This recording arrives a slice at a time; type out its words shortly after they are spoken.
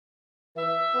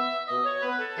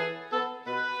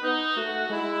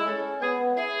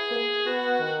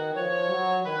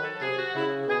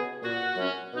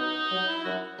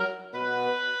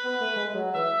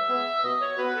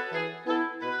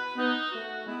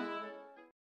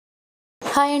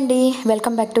Hi అండి,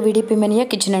 welcome back to వీడిపి మెనియా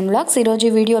kitchen and vlogs. ఈరోజు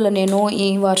ఈ వీడియోలో నేను ఈ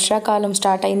వర్షాకాలం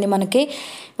స్టార్ట్ అయింది. మనకి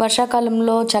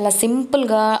వర్షాకాలంలో చాలా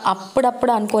సింపుల్గా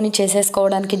అప్పుడప్పుడు అనుకొని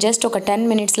చేసేసుకోవడానికి జస్ట్ ఒక 10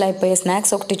 మినిట్స్లో అయిపోయే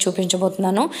స్నాక్స్ ఒకటి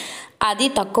చూపించబోతున్నాను. అది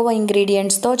తక్కువ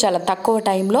ఇంగ్రీడియంట్స్తో చాలా తక్కువ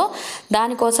టైంలో.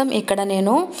 దానికోసం ఇక్కడ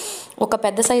నేను ఒక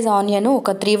పెద్ద సైజ్ ఆనియన్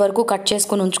ఒక 3 వరకు కట్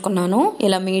చేసుకుని ఉంచుకున్నాను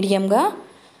ఇలా మీడియంగా.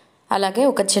 అలాగే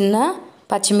ఒక చిన్న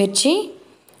పచ్చిమిర్చి,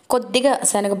 కొద్దిగా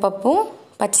శనగపప్పు,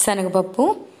 పచ్చిశనగపప్పు,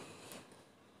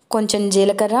 కొంచెం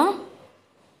జీలకర్ర,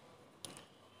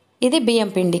 ఇది బియ్యం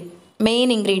పిండి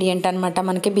మెయిన్ ఇంగ్రీడియంట్ అనమాట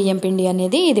మనకి బియ్యం పిండి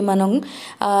అనేది. ఇది మనం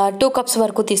 2 కప్స్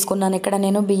వరకు తీసుకున్నాను ఇక్కడ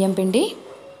నేను బియ్యం పిండి.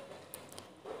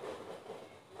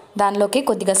 దానిలోకి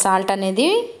కొద్దిగా సాల్ట్ అనేది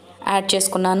యాడ్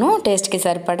చేసుకున్నాను టేస్ట్కి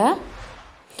సరిపడా.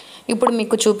 ఇప్పుడు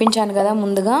మీకు చూపించాను కదా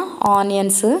ముందుగా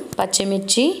ఆనియన్స్,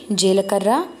 పచ్చిమిర్చి,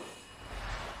 జీలకర్ర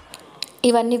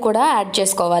ఇవన్నీ కూడా యాడ్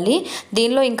చేసుకోవాలి.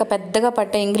 దీనిలో ఇంకా పెద్దగా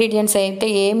పట్టే ఇంగ్రీడియంట్స్ అయితే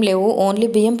ఏం లేవు. ఓన్లీ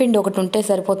బియ్యం పిండి ఒకటి ఉంటే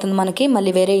సరిపోతుంది మనకి.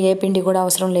 మళ్ళీ వేరే ఏ పిండి కూడా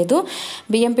అవసరం లేదు.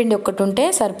 బియ్యం పిండి ఒకటి ఉంటే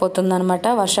సరిపోతుంది అనమాట.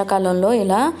 వర్షాకాలంలో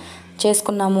ఇలా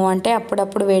చేసుకున్నాము అంటే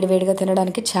అప్పుడప్పుడు వేడివేడిగా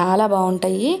తినడానికి చాలా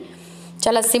బాగుంటాయి.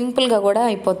 చాలా సింపుల్గా కూడా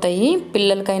అయిపోతాయి.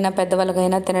 పిల్లలకైనా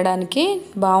పెద్దవాళ్ళకైనా తినడానికి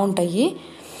బాగుంటాయి.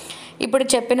 ఇప్పుడు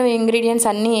చెప్పిన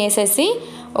ఇంగ్రీడియంట్స్ అన్నీ వేసేసి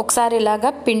ఒకసారి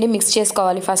ఇలాగా పిండి మిక్స్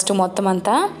చేసుకోవాలి. ఫస్ట్ మొత్తం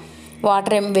అంతా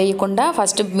వాటర్ ఏం వేయకుండా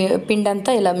ఫస్ట్ పిండి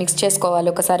అంతా ఇలా మిక్స్ చేసుకోవాలి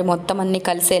ఒకసారి మొత్తం అన్నీ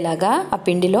కలిసేలాగా ఆ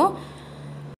పిండిలో.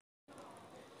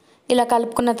 ఇలా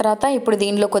కలుపుకున్న తర్వాత ఇప్పుడు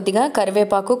దీనిలో కొద్దిగా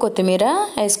కరివేపాకు, కొత్తిమీర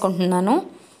వేసుకుంటున్నాను.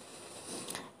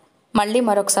 మళ్ళీ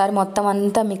మరొకసారి మొత్తం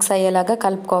అంతా మిక్స్ అయ్యేలాగా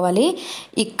కలుపుకోవాలి.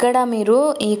 ఇక్కడ మీరు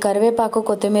ఈ కరివేపాకు,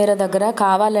 కొత్తిమీర దగ్గర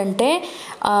కావాలంటే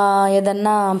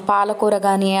ఏదన్నా పాలకూర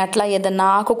కానీ అట్లా ఏదన్నా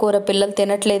ఆకుకూర పిల్లలు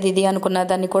తినట్లేదు ఇది అనుకున్న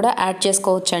దాన్ని కూడా యాడ్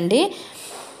చేసుకోవచ్చండి.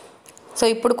 సో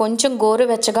ఇప్పుడు కొంచెం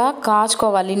గోరువెచ్చగా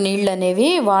కాచుకోవాలి నీళ్ళు అనేవి.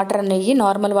 వాటర్ అనేవి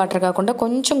నార్మల్ వాటర్ కాకుండా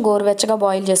కొంచెం గోరువెచ్చగా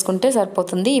బాయిల్ చేసుకుంటే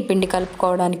సరిపోతుంది ఈ పిండి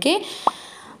కలుపుకోవడానికి.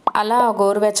 అలా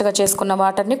గోరువెచ్చగా చేసుకున్న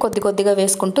వాటర్ని కొద్ది కొద్దిగా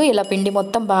వేసుకుంటూ ఇలా పిండి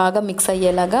మొత్తం బాగా మిక్స్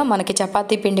అయ్యేలాగా, మనకి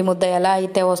చపాతీ పిండి ముద్ద ఎలా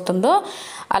అయితే వస్తుందో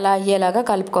అలా అయ్యేలాగా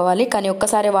కలుపుకోవాలి. కానీ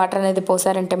ఒక్కసారి వాటర్ అనేది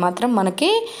పోసారంటే మాత్రం మనకి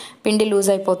పిండి లూజ్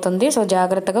అయిపోతుంది. సో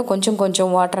జాగ్రత్తగా కొంచెం కొంచెం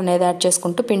వాటర్ అనేది యాడ్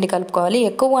చేసుకుంటూ పిండి కలుపుకోవాలి.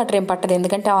 ఎక్కువ వాటర్ ఏం పట్టదు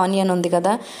ఎందుకంటే ఆనియన్ ఉంది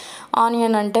కదా.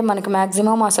 ఆనియన్ అంటే మనకి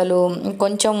మ్యాక్సిమం అసలు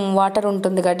కొంచెం వాటర్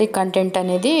ఉంటుంది కాబట్టి కంటెంట్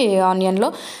అనేది ఆనియన్లో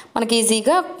మనకి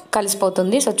ఈజీగా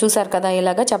కలిసిపోతుంది. సో చూసారు కదా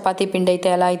ఇలాగా చపాతీ పిండి అయితే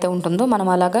ఎలా అయితే ఉంటుందో మనం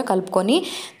అలాగా కలుపుకొని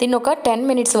దీన్ని ఒక 10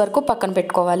 మినిట్స్ వరకు పక్కన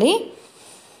పెట్టుకోవాలి.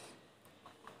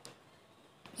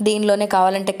 దీనిలోనే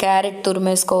కావాలంటే క్యారెట్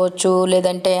తురిమేసుకోవచ్చు,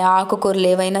 లేదంటే ఆకుకూరలు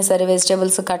ఏవైనా సరే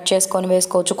వెజిటేబుల్స్ కట్ చేసుకొని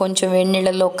వేసుకోవచ్చు. కొంచెం వేడి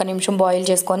నీళ్ళల్లో 1 నిమిషం బాయిల్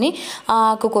చేసుకొని ఆ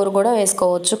ఆకుకూర కూడా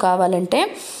వేసుకోవచ్చు కావాలంటే.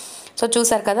 సో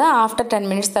చూసారు కదా ఆఫ్టర్ 10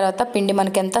 మినిట్స్ తర్వాత పిండి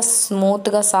మనకి ఎంత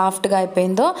స్మూత్గా సాఫ్ట్గా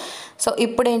అయిపోయిందో. సో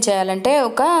ఇప్పుడు ఏం చేయాలంటే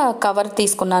ఒక కవర్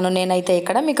తీసుకున్నాను నేనైతే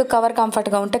ఇక్కడ. మీకు కవర్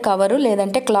కంఫర్ట్గా ఉంటే కవరు,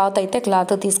 లేదంటే క్లాత్ అయితే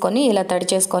క్లాత్ తీసుకొని ఇలా తడి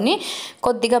చేసుకొని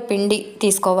కొద్దిగా పిండి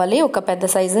తీసుకోవాలి. ఒక పెద్ద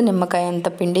సైజు నిమ్మకాయ అంత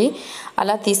పిండి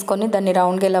అలా తీసుకొని దాన్ని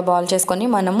రౌండ్గా ఇలా బాల్ చేసుకొని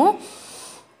మనము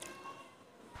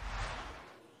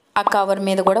ఆ కవర్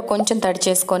మీద కూడా కొంచెం తడి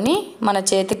చేసుకొని మన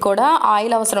చేతికి కూడా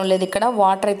ఆయిల్ అవసరం లేదు. ఇక్కడ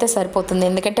వాటర్ అయితే సరిపోతుంది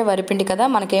ఎందుకంటే వరిపిండి కదా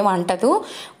మనకేం అంటదు.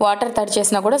 వాటర్ తడి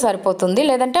చేసినా కూడా సరిపోతుంది,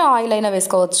 లేదంటే ఆయిల్ అయినా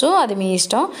వేసుకోవచ్చు, అది మీ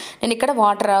ఇష్టం. నేను ఇక్కడ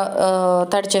వాటర్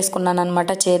తడి చేసుకున్నాను అనమాట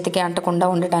చేతికి అంటకుండా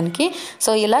ఉండటానికి.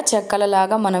 సో ఇలా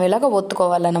చెక్కలలాగా మనం ఇలాగ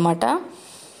ఒత్తుకోవాలన్నమాట.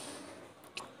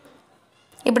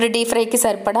 ఇప్పుడు డీప్ ఫ్రైకి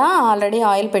సరిపడా ఆల్రెడీ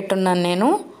ఆయిల్ పెట్టున్నాను నేను.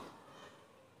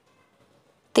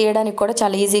 తీయడానికి కూడా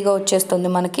చాలా ఈజీగా వచ్చేస్తుంది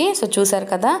మనకి. సో చూసారు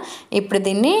కదా ఇప్పుడు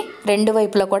దీన్ని రెండు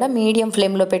వైపులా కూడా మీడియం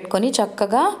ఫ్లేమ్లో పెట్టుకొని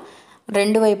చక్కగా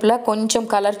రెండు వైపులా కొంచెం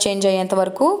కలర్ చేంజ్ అయ్యేంత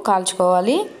వరకు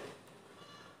కాల్చుకోవాలి.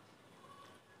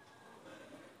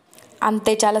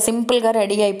 అంతే, చాలా సింపుల్గా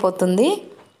రెడీ అయిపోతుంది.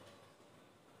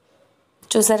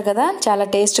 చూసారు కదా చాలా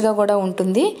టేస్ట్గా కూడా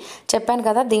ఉంటుంది. చెప్పాను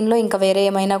కదా దీనిలో ఇంకా వేరే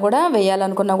ఏమైనా కూడా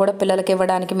వేయాలనుకున్నా కూడా పిల్లలకి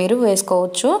ఇవ్వడానికి మీరు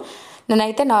వేసుకోవచ్చు.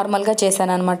 నేనైతే నార్మల్గా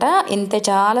చేశాను అనమాట. ఇంతే,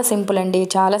 చాలా సింపుల్ అండి,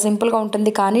 చాలా సింపుల్గా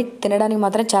ఉంటుంది కానీ తినడానికి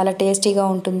మాత్రం చాలా టేస్టీగా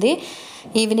ఉంటుంది.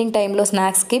 ఈవినింగ్ టైంలో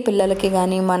స్నాక్స్కి పిల్లలకి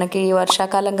కానీ, మనకి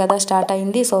వర్షాకాలం కదా స్టార్ట్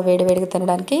అయింది, సో వేడివేడిగా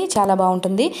తినడానికి చాలా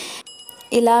బాగుంటుంది.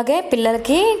 ఇలాగే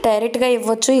పిల్లలకి డైరెక్ట్గా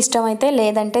ఇవ్వచ్చు ఇష్టమైతే,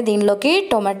 లేదంటే దీనిలోకి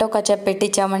టొమాటో కచప్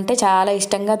పెట్టించామంటే చాలా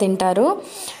ఇష్టంగా తింటారు.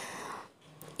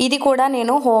 ఇది కూడా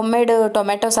నేను హోమ్మేడ్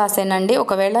టొమాటో సాసేనండి.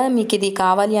 ఒకవేళ మీకు ఇది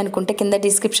కావాలి అనుకుంటే కింద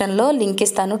డిస్క్రిప్షన్లో లింక్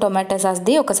ఇస్తాను టొమాటో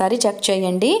సాస్ది, ఒకసారి చెక్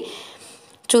చేయండి.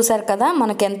 చూసారు కదా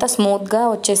మనకి ఎంత స్మూత్గా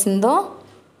వచ్చేసిందో.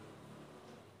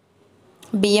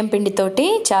 బియ్యం పిండితోటి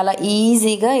చాలా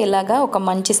ఈజీగా ఇలాగా ఒక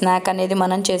మంచి స్నాక్ అనేది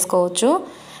మనం చేసుకోవచ్చు.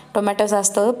 టొమాటో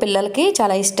సాస్తో పిల్లలకి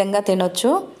చాలా ఇష్టంగా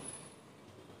తినొచ్చు.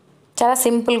 చాలా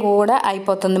సింపుల్ కూడా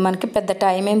అయిపోతుంది, మనకి పెద్ద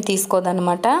టైం ఏం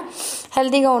తీసుకోదన్నమాట.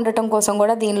 హెల్తీగా ఉండటం కోసం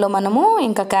కూడా దీనిలో మనము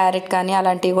ఇంకా క్యారెట్ కానీ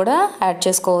అలాంటివి కూడా యాడ్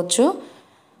చేసుకోవచ్చు.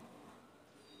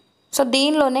 సో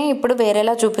దీనిలోనే ఇప్పుడు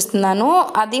వేరేలా చూపిస్తున్నాను.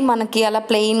 అది మనకి అలా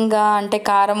ప్లెయిన్గా అంటే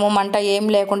కారము మంట ఏం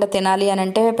లేకుండా తినాలి అని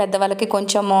అంటే పెద్దవాళ్ళకి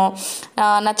కొంచెము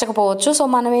నచ్చకపోవచ్చు. సో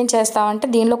మనం ఏం చేస్తామంటే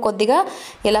దీనిలో కొద్దిగా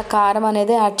ఇలా కారం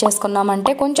అనేది యాడ్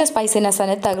చేసుకున్నామంటే కొంచెం స్పైసీనెస్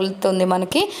అనేది తగులుతుంది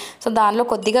మనకి. సో దానిలో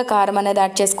కొద్దిగా కారం అనేది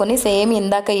యాడ్ చేసుకొని సేమ్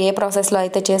ఇందాక ఏ ప్రాసెస్లో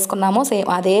అయితే చేసుకున్నామో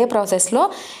సేమ్ అదే ప్రాసెస్లో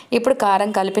ఇప్పుడు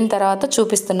కారం కలిపిన తర్వాత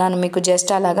చూపిస్తున్నాను మీకు.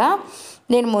 జస్ట్ అలాగా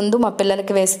నేను ముందు మా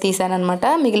పిల్లలకి వేసి తీసాను అనమాట.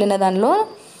 మిగిలిన దానిలో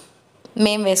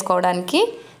మేము వేసుకోవడానికి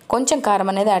కొంచెం కారం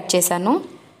అనేది యాడ్ చేశాను.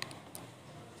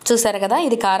 చూసారు కదా,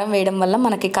 ఇది కారం వేయడం వల్ల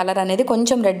మనకి కలర్ అనేది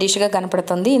కొంచెం రెడ్డిష్గా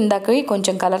కనపడుతుంది. ఇందాక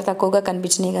కొంచెం కలర్ తక్కువగా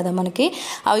కనిపించినాయి కదా మనకి,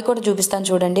 అవి కూడా చూపిస్తాను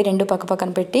చూడండి. రెండు పక్క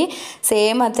పక్కన పెట్టి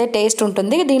సేమ్ అయితే టేస్ట్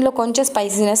ఉంటుంది. దీనిలో కొంచెం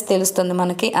స్పైసీనెస్ తెలుస్తుంది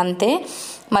మనకి అంతే.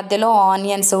 మధ్యలో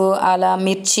ఆనియన్స్ అలా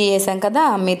మిర్చి వేసాం కదా,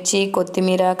 మిర్చి,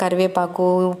 కొత్తిమీర, కరివేపాకు,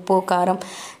 ఉప్పు, కారం,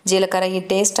 జీలకర్ర ఈ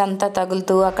టేస్ట్ అంతా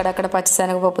తగులుతూ అక్కడక్కడ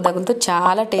పచ్చిశనగపప్పు తగులుతూ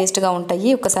చాలా టేస్ట్గా ఉంటాయి.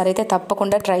 ఒకసారి అయితే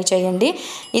తప్పకుండా ట్రై చేయండి.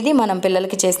 ఇది మనం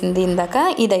పిల్లలకి చేసింది ఇందాక,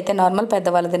 ఇదైతే నార్మల్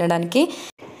పెద్దవాళ్ళు తినడానికి.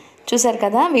 చూసారు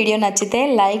కదా, వీడియో నచ్చితే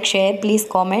like, share, please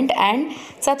comment and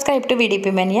subscribe to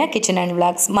విడిపి మెనియా kitchen and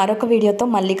vlogs. మరొక వీడియోతో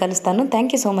మళ్ళీ కలుస్తాను.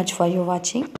 Thank you so much for your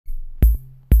watching.